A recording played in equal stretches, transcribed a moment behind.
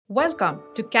Welcome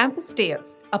to Campus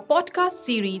Tales, a podcast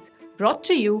series brought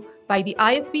to you by the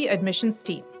ISB Admissions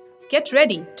Team. Get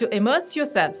ready to immerse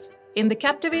yourself in the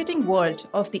captivating world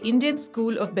of the Indian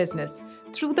School of Business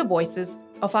through the voices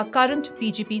of our current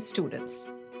PGP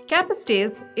students. Campus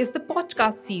Tales is the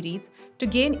podcast series to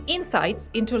gain insights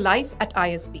into life at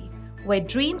ISB, where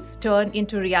dreams turn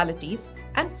into realities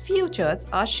and futures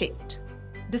are shaped.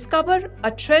 Discover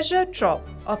a treasure trove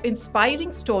of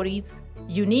inspiring stories,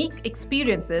 unique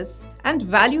experiences, and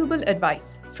valuable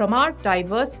advice from our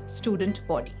diverse student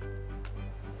body.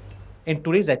 In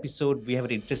today's episode, we have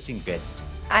an interesting guest.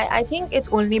 I think it's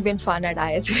only been fun at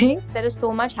ISB. There is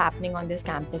so much happening on this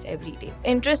campus every day.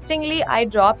 Interestingly, I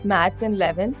dropped maths in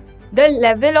 11th. The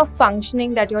level of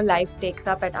functioning that your life takes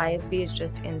up at ISB is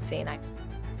just insane.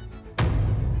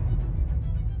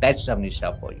 That's Avni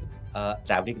Shah for you, a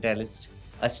traveling analyst,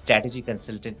 a strategy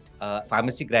consultant, a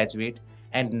pharmacy graduate,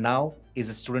 and now is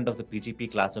a student of the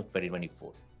PGP class of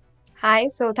 2024. Hi,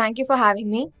 so thank you for having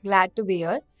me. Glad to be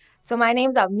here. So my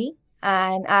name's Avni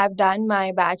and I've done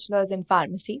my bachelor's in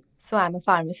pharmacy. So I'm a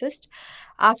pharmacist.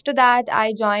 After that,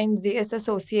 I joined ZS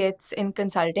Associates in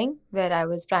consulting, where I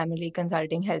was primarily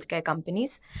consulting healthcare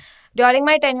companies. During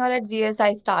my tenure at ZS,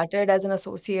 I started as an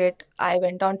associate. I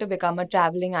went on to become a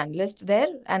traveling analyst there,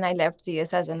 and I left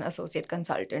ZS as an associate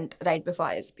consultant right before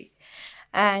ISB.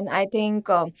 And I think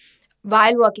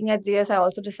while working at ZS, I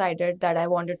also decided that I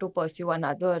wanted to pursue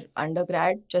another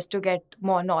undergrad just to get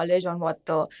more knowledge on what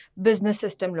the business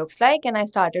system looks like. And I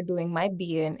started doing my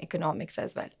BA in economics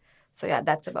as well. So yeah,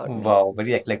 that's about me. Wow,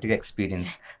 very eclectic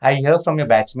experience. I hear from your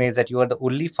batchmates that you are the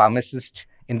only pharmacist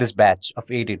in this batch of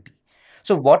 880.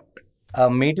 So what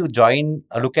made you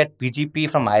look at PGP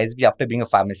from ISB after being a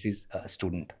pharmacy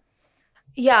student?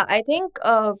 Yeah, I think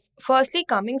firstly,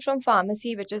 coming from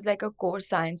pharmacy, which is like a core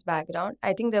science background,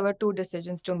 I think there were two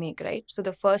decisions to make, right? So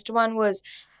the first one was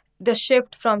the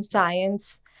shift from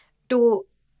science to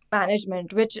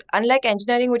management, which, unlike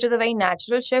engineering, which is a very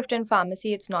natural shift, in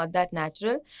pharmacy, it's not that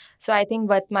natural. So I think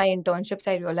with my internships,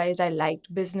 I realized I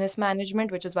liked business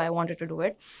management, which is why I wanted to do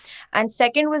it. And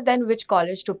second was then which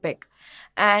college to pick.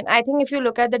 And I think if you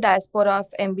look at the diaspora of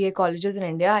MBA colleges in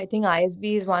India, I think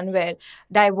ISB is one where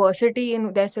diversity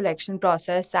in their selection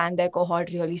process and their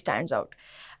cohort really stands out.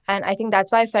 And I think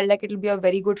that's why I felt like it'll be a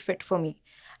very good fit for me.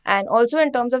 And also,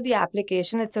 in terms of the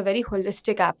application, it's a very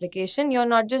holistic application. You're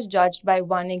not just judged by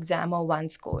one exam or one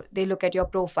score. They look at your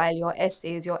profile, your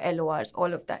essays, your LORs,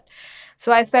 all of that.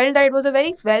 So I felt that it was a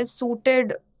very well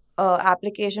suited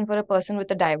application for a person with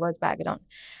a diverse background.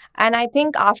 And I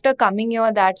think after coming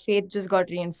here, that faith just got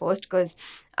reinforced because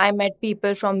I met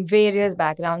people from various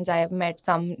backgrounds. I have met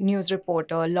some news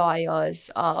reporter, lawyers,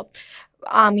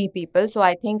 army people. So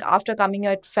I think after coming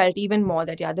here, it felt even more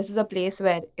that, yeah, this is a place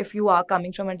where if you are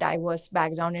coming from a diverse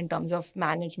background in terms of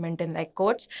management and like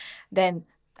courts, then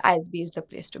ISB is the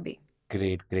place to be.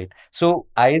 Great, great. So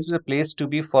ISB is a place to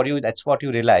be for you. That's what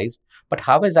you realized. But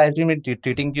how has ISB been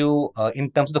treating you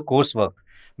in terms of the coursework?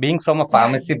 Being from a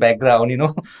pharmacy background,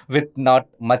 with not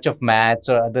much of maths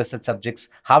or other such subjects,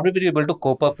 how were you able to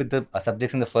cope up with the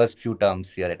subjects in the first few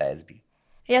terms here at ISB?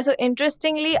 Yeah, so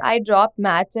interestingly, I dropped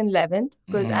maths in 11th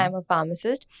because I'm a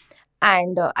pharmacist.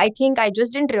 And I think I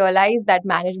just didn't realize that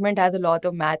management has a lot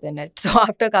of math in it. So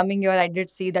after coming here, I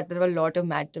did see that there were a lot of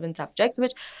math-driven subjects,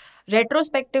 which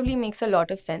retrospectively makes a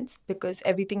lot of sense because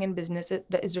everything in business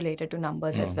is related to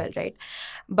numbers as well, right?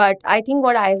 But I think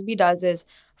what ISB does is,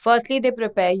 firstly, they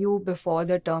prepare you before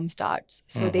the term starts.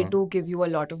 So they do give you a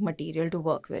lot of material to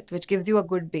work with, which gives you a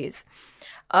good base.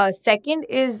 Second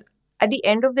is, at the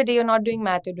end of the day, you're not doing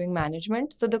math, you're doing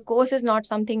management. So the course is not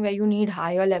something where you need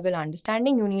higher level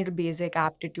understanding. You need basic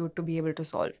aptitude to be able to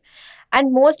solve.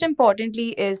 And most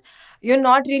importantly is, you're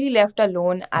not really left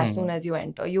alone as soon as you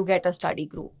enter. You get a study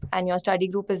group, and your study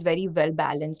group is very well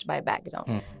balanced by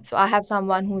background. So I have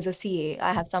someone who's a CA,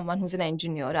 I have someone who's an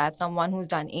engineer, I have someone who's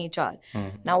done HR.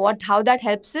 Now, how that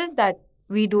helps is that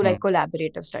we do like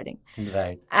collaborative studying.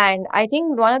 Right. And I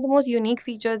think one of the most unique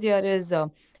features here is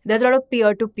there's a lot of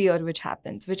peer-to-peer which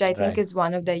happens, which I think is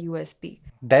one of their USP.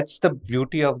 That's the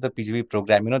beauty of the PGP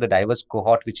program, the diverse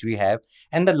cohort which we have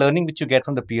and the learning which you get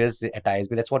from the peers at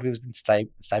ISB. That's what we've been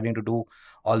striving to do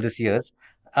all these years.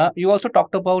 You also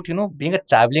talked about, being a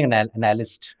traveling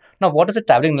analyst. Now, what does a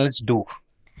traveling analyst do?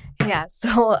 Yeah,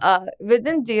 so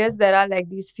within GS, there are like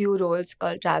these few roles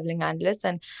called traveling analysts,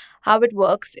 and how it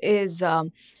works is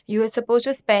you are supposed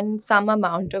to spend some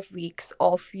amount of weeks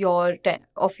of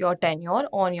of your tenure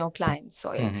on your client's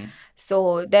soil. Mm-hmm.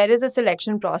 So there is a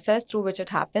selection process through which it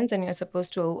happens, and you're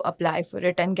supposed to apply for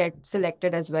it and get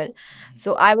selected as well.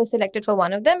 So I was selected for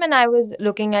one of them, and I was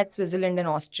looking at Switzerland and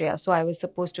Austria. So I was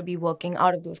supposed to be working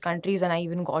out of those countries, and I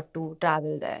even got to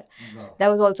travel there. Wow. That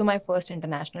was also my first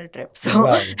international trip. So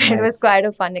Wow, it was nice. quite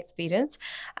a fun experience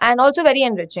and also very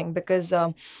enriching because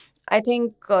I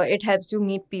think it helps you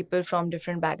meet people from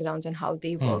different backgrounds and how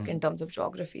they work Hmm. in terms of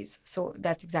geographies. So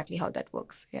that's exactly how that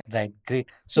works. Yeah. Right, great.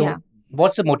 Yeah. So,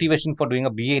 what's the motivation for doing a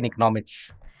BA in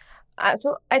economics?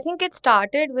 So I think it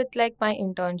started with like my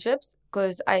internships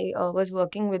because I was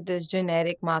working with this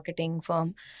generic marketing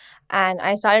firm, and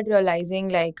I started realizing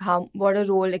like how what a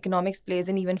role economics plays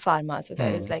in even pharma. So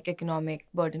there is Hmm. like economic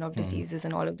burden of Hmm. diseases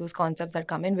and all of those concepts that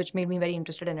come in, which made me very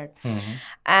interested in it. Hmm.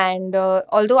 And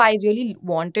although I really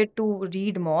wanted to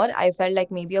read more, I felt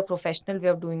like maybe a professional way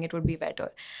of doing it would be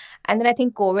better. And then I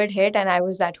think COVID hit, and I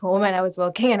was at home and I was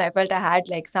working, and I felt I had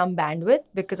like some bandwidth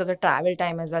because of the travel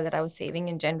time as well that I was saving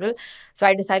in general. So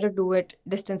I decided to do it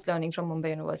distance learning from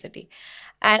Mumbai University.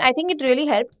 And I think it really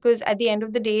helped because at the end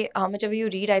of the day, how much ever you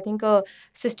read, I think a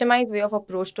systemized way of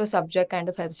approach to a subject kind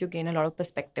of helps you gain a lot of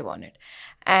perspective on it.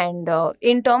 And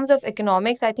in terms of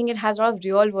economics, I think it has a lot of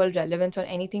real world relevance on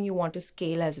anything you want to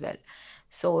scale as well.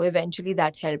 So eventually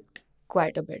that helped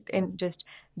quite a bit in just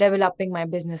developing my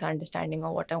business understanding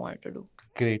of what I wanted to do.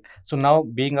 Great. So now,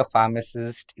 being a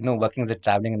pharmacist, working as a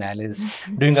traveling analyst,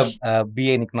 doing a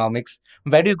BA in economics,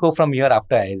 where do you go from here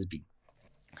after ISB?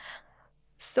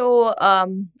 So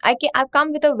I've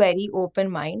come with a very open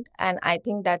mind, and I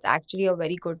think that's actually a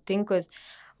very good thing because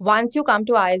once you come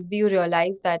to ISB, you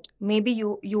realize that maybe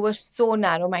you were so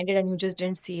narrow minded and you just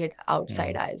didn't see it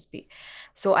outside Hmm. ISB.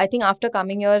 So I think after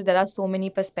coming here, there are so many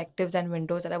perspectives and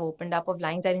windows that have opened up of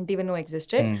lines I didn't even know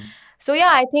existed. Hmm. So yeah,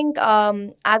 I think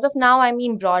as of now, I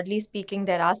mean, broadly speaking,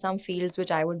 there are some fields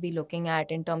which I would be looking at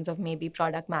in terms of maybe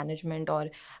product management or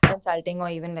consulting or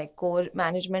even like core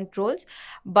management roles.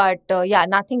 But yeah,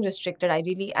 nothing restricted. I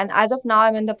really, and as of now,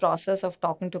 I'm in the process of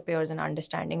talking to peers and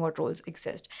understanding what roles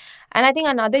exist. And I think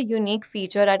another unique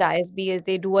feature at ISB is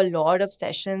they do a lot of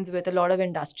sessions with a lot of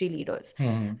industry leaders.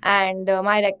 Hmm. And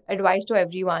my advice to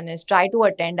everyone is try to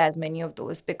attend as many of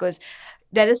those because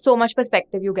there is so much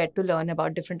perspective you get to learn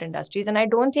about different industries. And I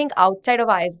don't think outside of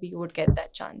ISB you would get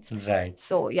that chance. Right.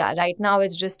 So yeah, right now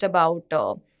it's just about,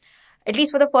 at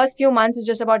least for the first few months, it's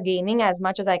just about gaining as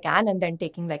much as I can and then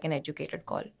taking like an educated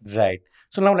call. Right.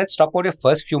 So now let's talk about your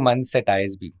first few months at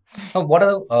ISB. Now, what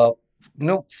are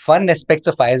the fun aspects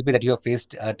of ISB that you have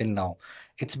faced till now?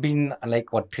 It's been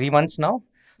like what 3 months now.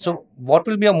 So what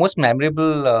will be your most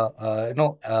memorable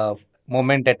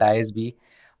moment at ISB?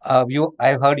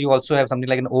 I've heard you also have something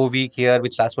like an O week here,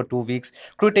 which lasts for 2 weeks.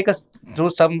 Could you take us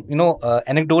through some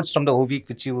anecdotes from the O week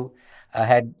which you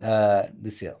had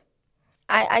this year?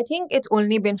 I think it's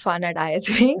only been fun at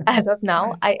ISB as of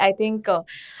now. I think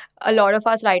a lot of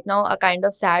us right now are kind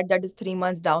of sad that it's 3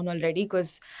 months down already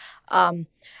because um,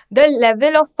 the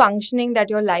level of functioning that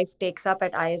your life takes up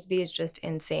at ISB is just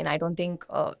insane. I don't think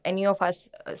any of us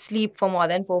sleep for more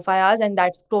than 4 5 hours, and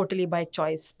that's totally by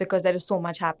choice because there is so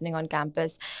much happening on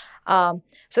campus.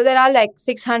 So there are like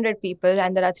 600 people,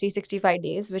 and there are 365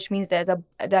 days, which means there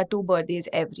are two birthdays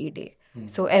every day.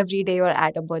 So every day you're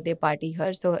at a birthday party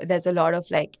here. So there's a lot of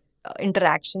like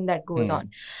interaction that goes Hmm. on.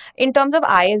 In terms of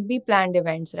ISB planned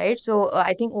events, right? So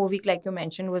I think O Week, like you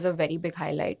mentioned, was a very big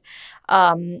highlight.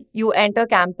 You enter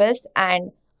campus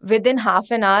and within half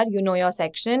an hour, you know your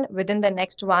section. Within the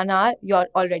next 1 hour, you're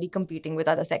already competing with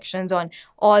other sections on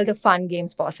all the fun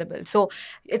games possible. So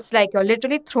it's like you're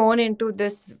literally thrown into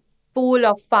this pool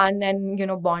of fun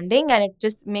and bonding, and it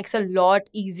just makes a lot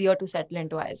easier to settle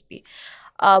into ISB.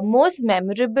 Most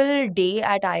memorable day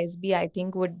at ISB, I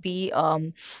think, would be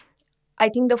I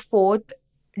think the fourth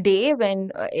day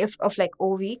when if of like O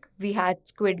Week we had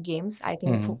Squid Games. I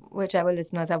think Hmm. whichever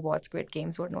listeners have watched Squid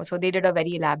Games would know. So they did a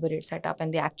very elaborate setup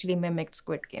and they actually mimicked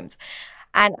Squid Games.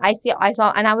 And I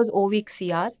saw, and I was O Week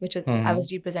CR, which is I Hmm.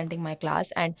 was representing my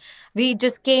class, and we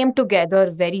just came together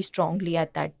very strongly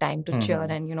at that time to cheer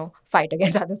Hmm. and fight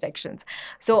against other sections.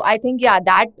 So I think yeah,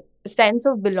 that sense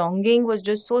of belonging was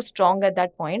just so strong at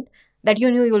that point that you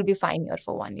knew you'll be fine here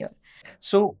for 1 year.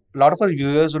 So a lot of our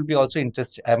viewers will be also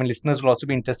interested. I mean, listeners will also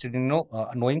be interested in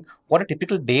knowing what a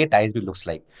typical day at ISB looks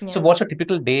like. So Yeah. what's a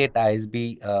typical day at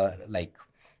ISB like?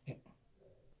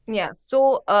 Yeah.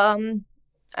 So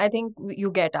I think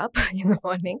you get up in the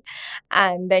morning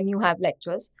and then you have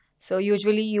lectures. So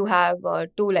usually you have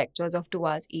two lectures of 2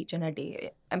 hours each in a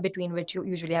day, and between which you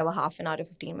usually have a half an hour to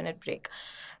 15-minute break.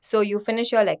 So you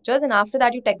finish your lectures, and after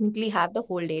that, you technically have the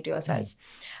whole day to yourself.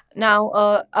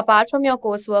 Now, apart from your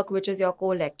coursework, which is your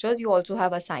core lectures, you also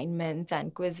have assignments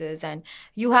and quizzes, and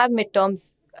you have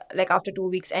midterms like after 2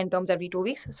 weeks, end terms every 2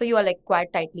 weeks. So you are like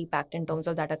quite tightly packed in terms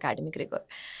of that academic rigor.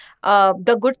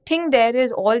 The good thing there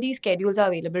is all these schedules are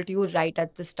available to you right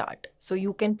at the start, so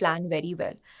you can plan very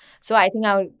well. So I think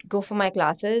I would go for my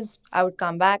classes. I would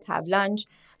come back, have lunch.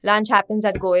 Lunch happens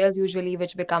at Goyal's usually,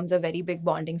 which becomes a very big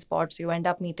bonding spot. So you end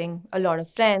up meeting a lot of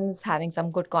friends, having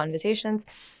some good conversations.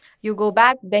 You go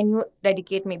back, then you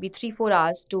dedicate maybe 3 4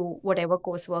 hours to whatever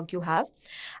coursework you have.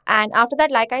 And after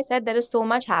that, like I said, there is so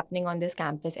much happening on this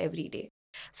campus every day.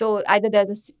 So either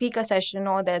there's a speaker session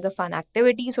or there's a fun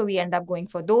activity. So we end up going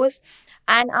for those.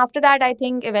 And after that, I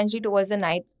think eventually towards the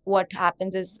night, what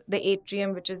happens is the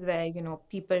atrium, which is where,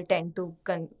 people tend to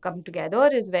come together,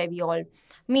 is where we all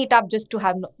meet up just to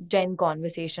have gen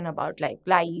conversation about like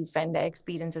life and their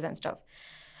experiences and stuff.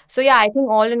 So yeah, I think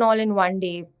all in one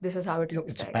day, this is how it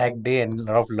looks It's a like. packed day and a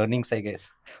lot of learnings, I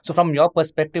guess. So, from your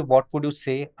perspective, what would you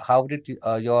say? How did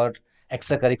your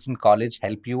extracurriculars in college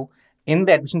help you in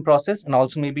the admission process, and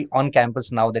also maybe on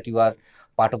campus now that you are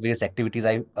part of various activities?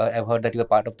 I've heard that you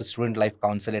are part of the Student Life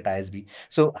Council at ISB.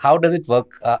 So, how does it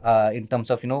work in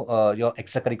terms of your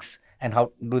extracurriculars, and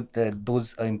how do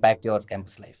those impact your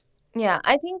campus life? Yeah,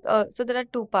 I think so. There are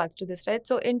two parts to this, right?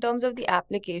 So, in terms of the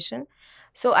application,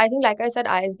 so I think, like I said,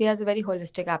 ISB has a very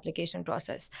holistic application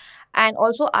process. And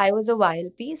also, I was a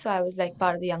YLP, so I was like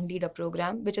part of the Young Leader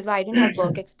program, which is why I didn't have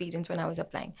work experience when I was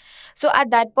applying. So, at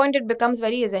that point, it becomes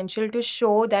very essential to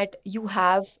show that you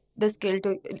have the skill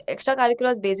to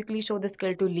extracurriculars basically show the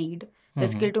skill to lead, the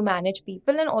skill to manage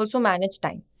people, and also manage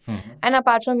time. And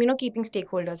apart from keeping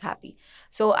stakeholders happy.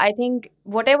 So I think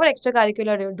whatever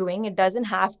extracurricular you're doing, it doesn't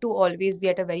have to always be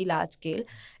at a very large scale.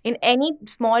 In any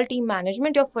small team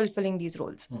management, you're fulfilling these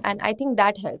roles, and I think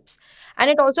that helps.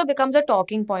 And it also becomes a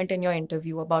talking point in your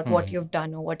interview about what you've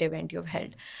done or what event you've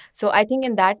held. So I think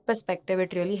in that perspective,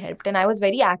 it really helped, and I was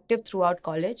very active throughout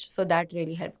college, so that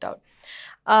really helped out.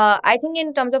 I think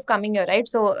in terms of coming here, right?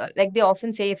 So, like they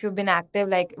often say, if you've been active,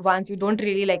 like once you don't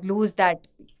really like lose that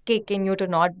kick in you to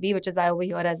not be, which is why over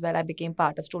here as well, I became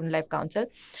part of Student Life Council.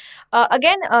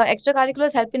 Again,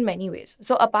 extracurriculars help in many ways.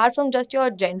 So, apart from just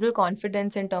your general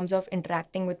confidence in terms of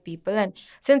interacting with people, and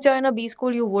since you're in a B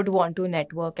school, you would want to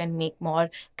network and make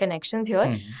more connections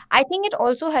here. I think it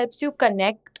also helps you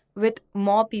connect with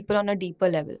more people on a deeper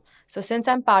level. So, since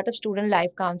I'm part of Student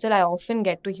Life Council, I often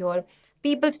get to hear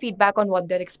people's feedback on what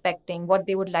they're expecting, what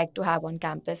they would like to have on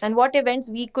campus, and what events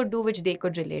we could do which they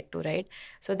could relate to, right?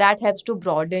 So that helps to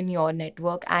broaden your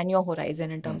network and your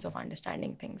horizon in terms of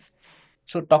understanding things.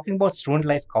 So, talking about Student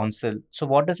Life Council, so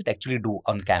what does it actually do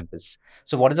on campus?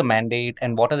 So, what is the mandate,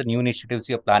 and what are the new initiatives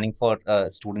you're planning for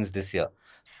students this year?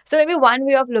 So maybe one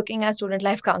way of looking at Student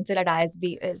Life Council at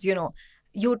ISB is,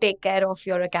 you take care of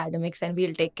your academics and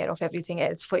we'll take care of everything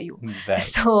else for you. Right,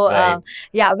 So right.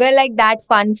 yeah, we're like that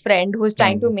fun friend who's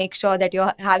trying to make sure that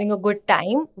you're having a good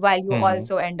time while you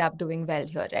also end up doing well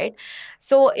here, right?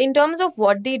 So in terms of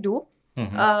what they do,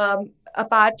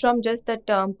 apart from just the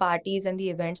term parties and the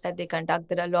events that they conduct,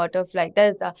 there are a lot of like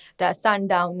there are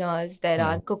sundowners, there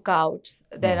are cookouts,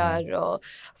 there are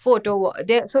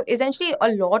there. So essentially,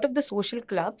 a lot of the social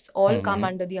clubs all come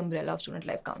under the umbrella of Student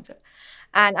Life Council,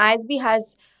 and ISB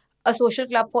has a social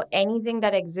club for anything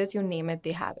that exists, you name it,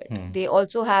 they have it. They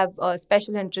also have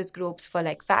special interest groups for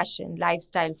like fashion,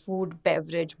 lifestyle, food,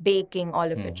 beverage, baking,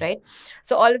 all of it, right?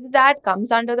 So all of that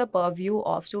comes under the purview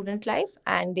of Student Life,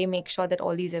 and they make sure that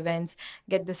all these events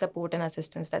get the support and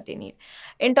assistance that they need.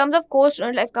 In terms of core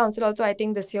Student Life Council, also, I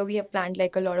think this year we have planned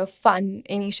like a lot of fun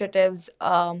initiatives.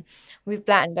 We've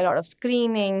planned a lot of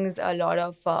screenings, a lot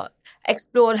of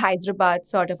explore Hyderabad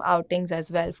sort of outings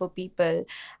as well for people.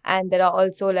 And there are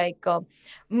also like,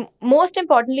 most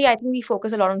importantly, I think we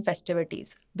focus a lot on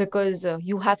festivities because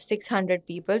you have 600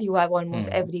 people, you have almost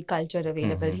every culture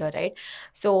available here, right?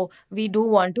 So we do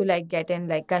want to like get in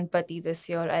like Ganpati this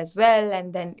year as well,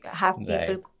 and then have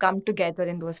people come together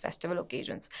in those festival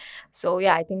occasions. So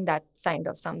yeah, I think that kind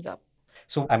of sums up.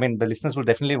 So, I mean, the listeners will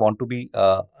definitely want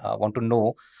to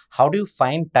know, how do you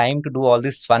find time to do all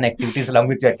these fun activities along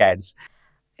with your cats?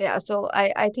 Yeah, so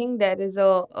I think there's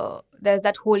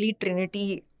that holy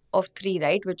trinity of three,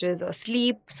 right? Which is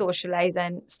sleep, socialize,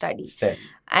 and study.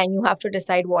 And you have to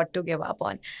decide what to give up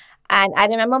on. And I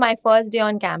remember my first day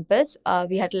on campus,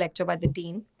 we had a lecture by the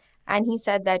dean, and he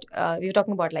said that we were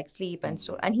talking about like sleep and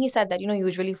so, and he said that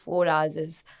usually 4 hours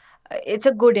is it's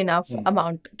a good enough Mm.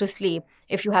 amount to sleep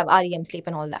if you have REM sleep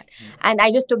and all that. Mm. And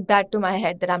I just took that to my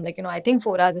head that I'm like, I think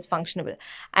 4 hours is functional.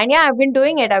 And yeah, I've been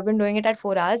doing it. I've been doing it at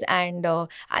 4 hours. And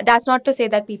that's not to say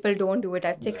that people don't do it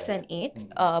at 6 and 8.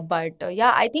 Mm. But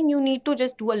yeah, I think you need to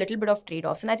just do a little bit of trade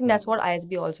offs. And I think that's what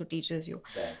ISB also teaches you,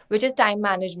 which is time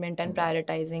management and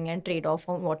prioritizing and trade off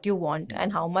on what you want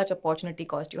and how much opportunity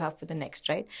cost you have for the next,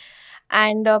 right?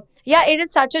 And yeah, it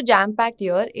is such a jam packed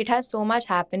year. It has so much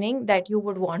happening that you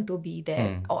would want to be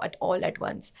there at all at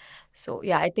once. So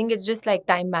yeah, I think it's just like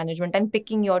time management and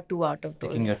picking your two out of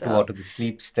Taking your those. two out of the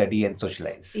sleep, study, and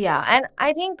socialize. Yeah, and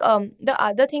I think the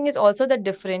other thing is also the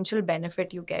differential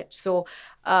benefit you get. So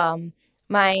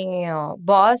my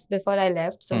boss before I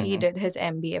left, so he did his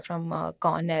MBA from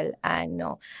Cornell, and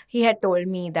he had told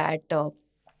me that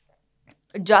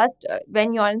just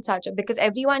when you're in such a, because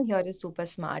everyone here is super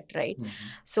smart, right?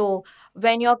 So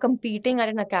when you're competing at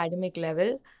an academic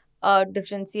level, a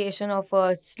differentiation of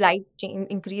a slight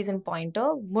increase in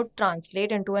pointer would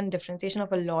translate into a differentiation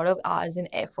of a lot of hours in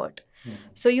effort.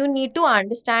 So you need to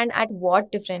understand at what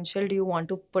differential do you want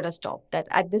to put a stop, that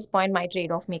at this point my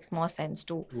trade-off makes more sense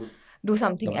to do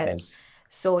something else.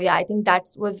 So yeah, I think that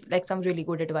was like some really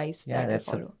good advice Yeah, that I that's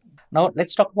a follow. Now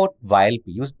let's talk about YLP.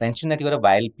 You mentioned that you are a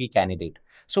YLP candidate.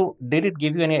 So did it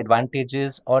give you any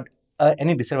advantages or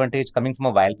any disadvantage coming from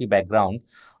a YLP background?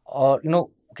 Or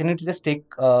can you just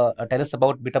tell us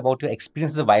about bit about your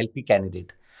experience as a YLP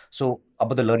candidate? So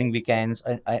about the learning weekends,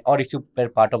 or if you were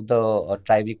part of the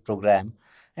tri-week program,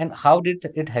 and how did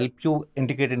it help you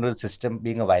integrate into the system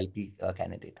being a YLP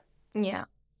candidate? Yeah.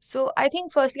 So I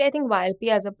think firstly, I think YLP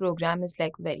as a program is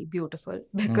like very beautiful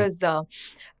because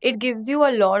it gives you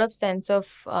a lot of sense of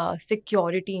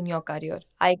security in your career.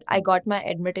 I got my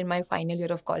admit in my final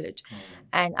year of college,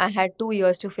 and I had 2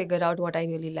 years to figure out what I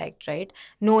really liked, right?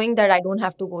 Knowing that I don't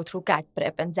have to go through CAT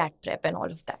prep and ZAT prep and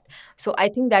all of that. So I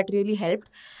think that really helped.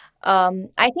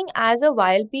 I think as a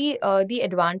YLP, the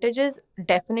advantages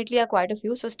definitely are quite a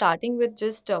few. So starting with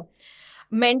just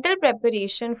mental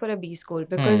preparation for a B school,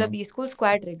 because a B school is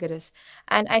quite rigorous.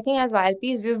 And I think as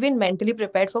YLPs, we've been mentally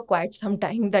prepared for quite some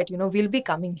time that, we'll be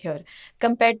coming here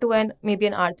compared to maybe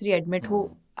an R3 admit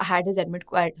who had his admit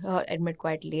quite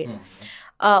late.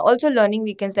 Also learning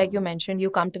weekends, like you mentioned, you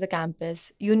come to the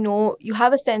campus, you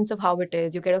have a sense of how it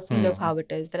is, you get a feel of how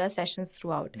it is. There are sessions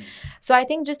throughout. So I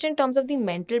think just in terms of the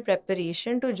mental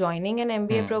preparation to joining an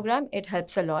MBA program, it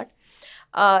helps a lot.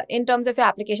 In terms of your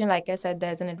application, like I said,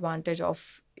 there's an advantage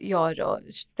of your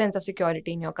sense of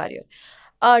security in your career.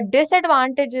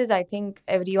 Disadvantages, I think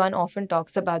everyone often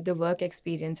talks about the work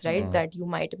experience, right? That you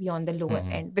might be on the lower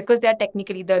end because they're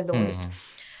technically the lowest.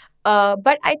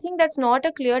 But I think that's not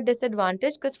a clear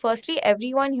disadvantage because, firstly,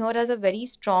 everyone here has a very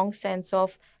strong sense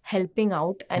of helping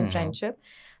out and friendship.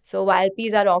 So while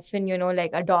Ps are often, like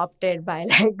adopted by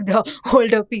like the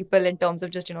older people in terms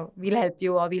of just, we'll help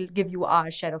you or we'll give you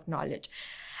our share of knowledge.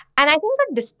 And I think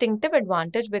the distinctive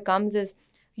advantage becomes is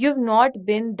you've not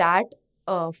been that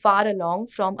far along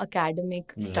from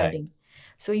academic studying.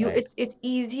 So it's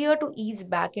easier to ease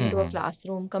back into a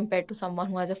classroom compared to someone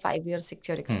who has a 5 year, 6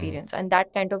 year experience, and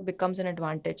that kind of becomes an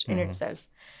advantage in itself.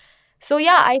 So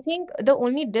yeah, I think the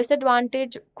only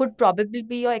disadvantage could probably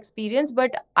be your experience,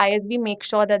 but ISB makes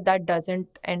sure that that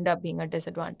doesn't end up being a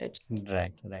disadvantage.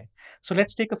 Right, right. So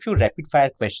let's take a few rapid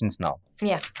fire questions now.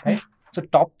 Yeah. Right. So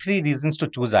top three reasons to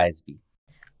choose ISB.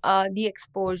 The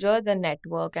exposure, the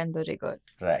network, and the rigor.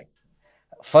 Right.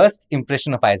 First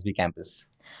impression of ISB campus.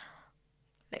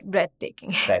 Like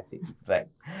breathtaking. Breathtaking. Right.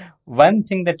 One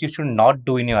thing that you should not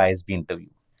do in your ISB interview.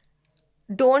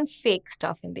 Don't fake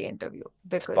stuff in the interview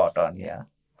because Spot on. Yeah.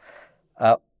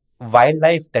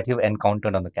 Wildlife that you've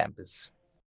encountered on the campus.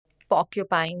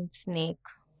 porcupine, snake,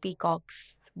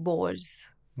 peacocks, boars,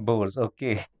 Boars.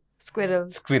 Okay.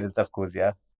 squirrels. Squirrels, of course.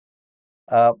 Yeah.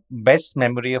 Best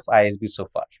memory of ISB so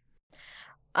far.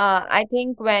 I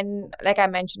think when, like I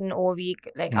mentioned in O week,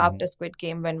 like after Squid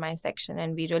Game, when my section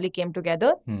and we really came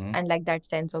together and like that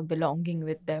sense of belonging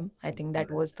with them, I think that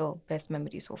was the best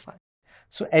memory so far.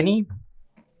 So, any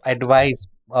advice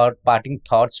or parting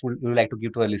thoughts would you like to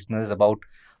give to our listeners about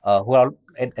who are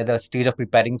at the stage of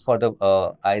preparing for the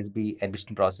ISB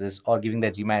admission process or giving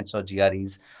their GMATs or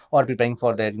GREs or preparing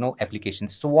for their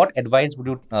applications? So, what advice would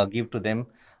you give to them,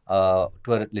 to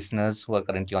our listeners who are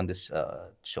currently on this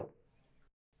show?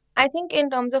 I think in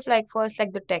terms of like first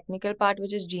like the technical part,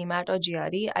 which is GMAT or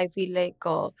GRE, I feel like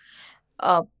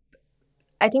uh,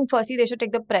 I think firstly they should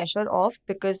take the pressure off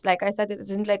because like I said, it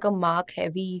isn't like a mark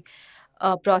heavy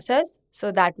process.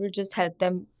 So that will just help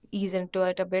them ease into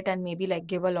it a bit and maybe like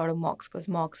give a lot of mocks because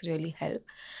mocks really help.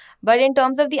 But in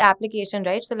terms of the application,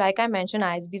 right? So, like I mentioned,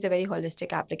 ISB is a very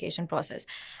holistic application process.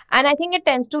 And I think it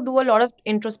tends to do a lot of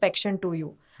introspection to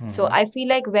you. So, I feel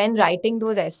like when writing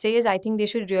those essays, I think they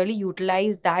should really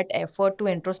utilize that effort to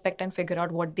introspect and figure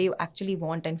out what they actually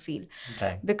want and feel.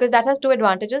 Right. Because that has two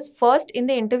advantages. First, in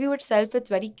the interview itself,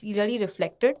 it's very clearly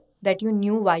reflected that you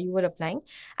knew why you were applying.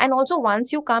 And also,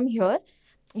 once you come here,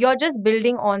 you're just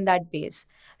building on that base.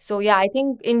 So yeah, I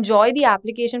think enjoy the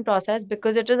application process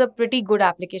because it is a pretty good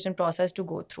application process to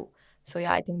go through. So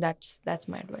yeah, I think that's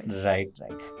my advice. Right.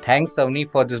 Thanks, Avni,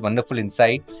 for these wonderful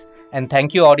insights. And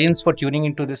thank you, audience, for tuning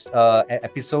into this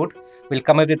episode. We'll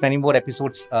come up with many more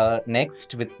episodes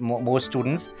next with more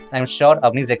students. I'm sure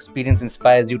Avni's experience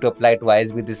inspires you to apply to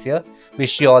ISB this year.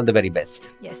 Wish you all the very best.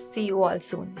 Yes, see you all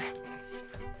soon.